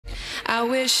I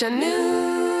wish I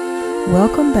knew.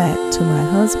 Welcome back to My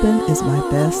Husband is My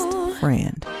Best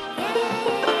Friend.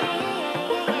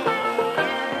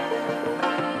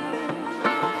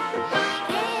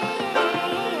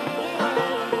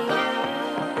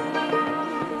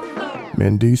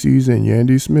 Mendeecees and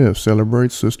Yandy Smith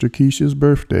celebrate Sister Kisha's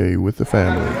birthday with the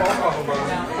family.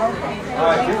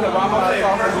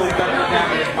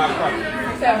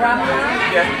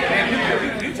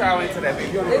 You try into that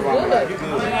baby. It's good.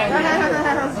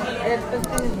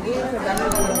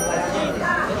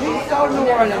 He's so New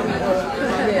Orleans.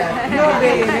 Yeah. No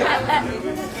baby.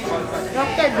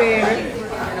 Okay, baby.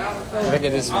 Look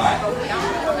at this one.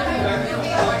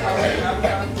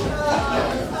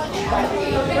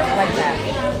 Like that.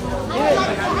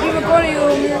 Keep recording you.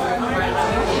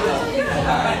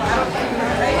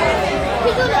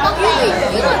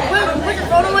 Put your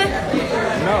phone away?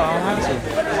 No, I don't have to.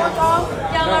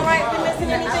 Y'all all right? We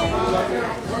missing anything?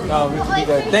 No, we can do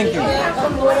that. Thank you.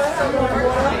 Some water.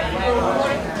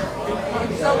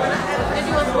 So, did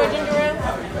you want some more ginger ale?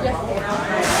 Yes.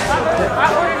 I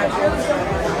ordered a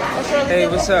Hey,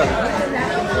 what's up?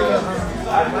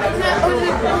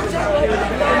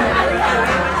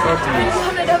 Talk to me.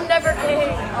 Some of them never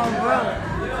came. Oh, bro.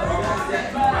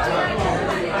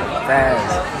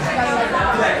 Fast.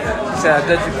 You said I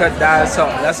thought you cut that.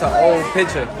 That's an old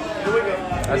picture.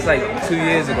 That's like 2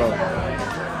 years ago.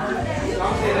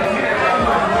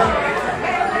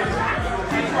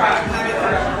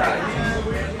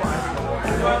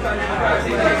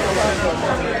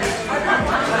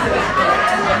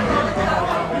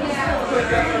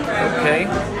 Okay.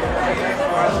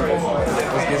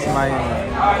 Let's get some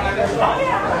mayonnaise.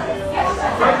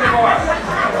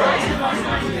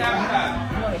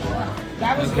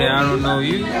 Okay, I don't know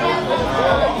you.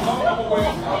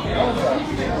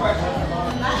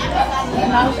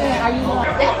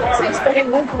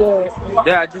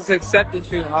 Yeah, I just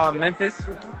accepted you, Memphis.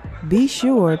 Be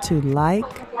sure to like,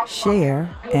 share,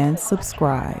 and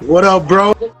subscribe. What up,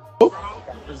 bro?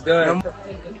 It's good.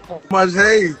 Much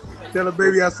hey. Tell the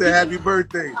baby I said happy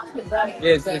birthday.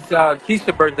 Yes, it's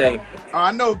Kisha's birthday.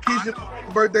 I know Kisha's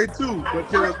birthday too,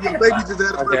 but your baby just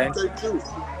had a Okay. birthday too.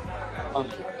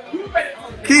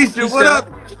 Kisha, what up?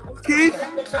 Kisha?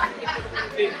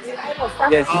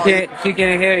 Yeah, she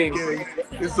can't hear you. Yeah,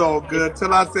 it's all good. Tell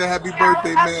her I said happy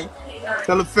birthday, man.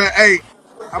 Tell her, hey,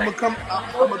 I'm gonna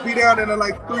be down in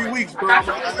like 3 weeks, bro. I'm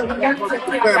gonna fuck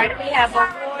with the family.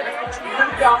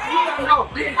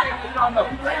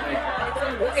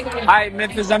 Alright,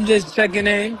 Memphis, I'm just checking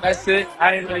in. That's it.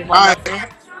 I didn't know you All want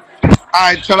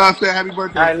right, tell her I said happy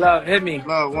birthday. Alright, love, hit me.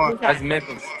 Love, one. That's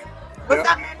Memphis. What's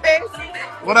up, Memphis?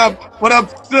 What up? What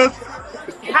up, sis?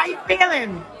 How you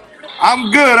feeling?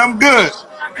 I'm good. Good.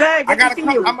 I Good gotta to see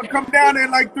come. you. I'm gonna come down there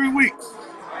in like 3 weeks.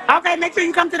 Okay, make sure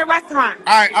you come to the restaurant.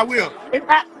 All right, I will. It's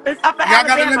up in Y'all gotta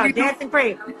let Alabama, me do. Dancing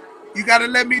Creek. You gotta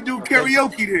let me do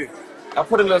karaoke there. I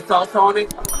put a little sauce on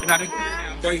it. You gotta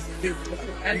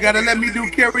let me do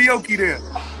karaoke there.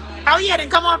 Oh yeah, then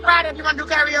come on Friday if you want to do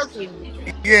karaoke.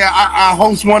 Yeah, I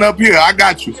host one up here. I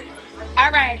got you.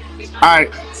 All right. All right.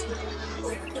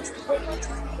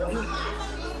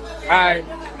 Alright,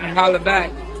 holla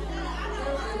back.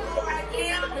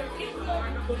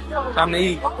 Time to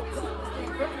eat.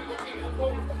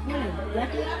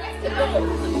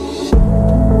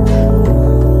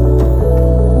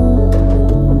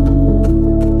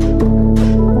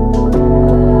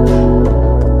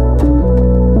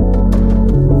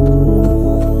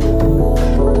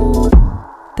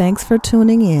 Thanks for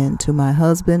tuning in to My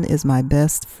Husband is My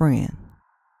Best Friend.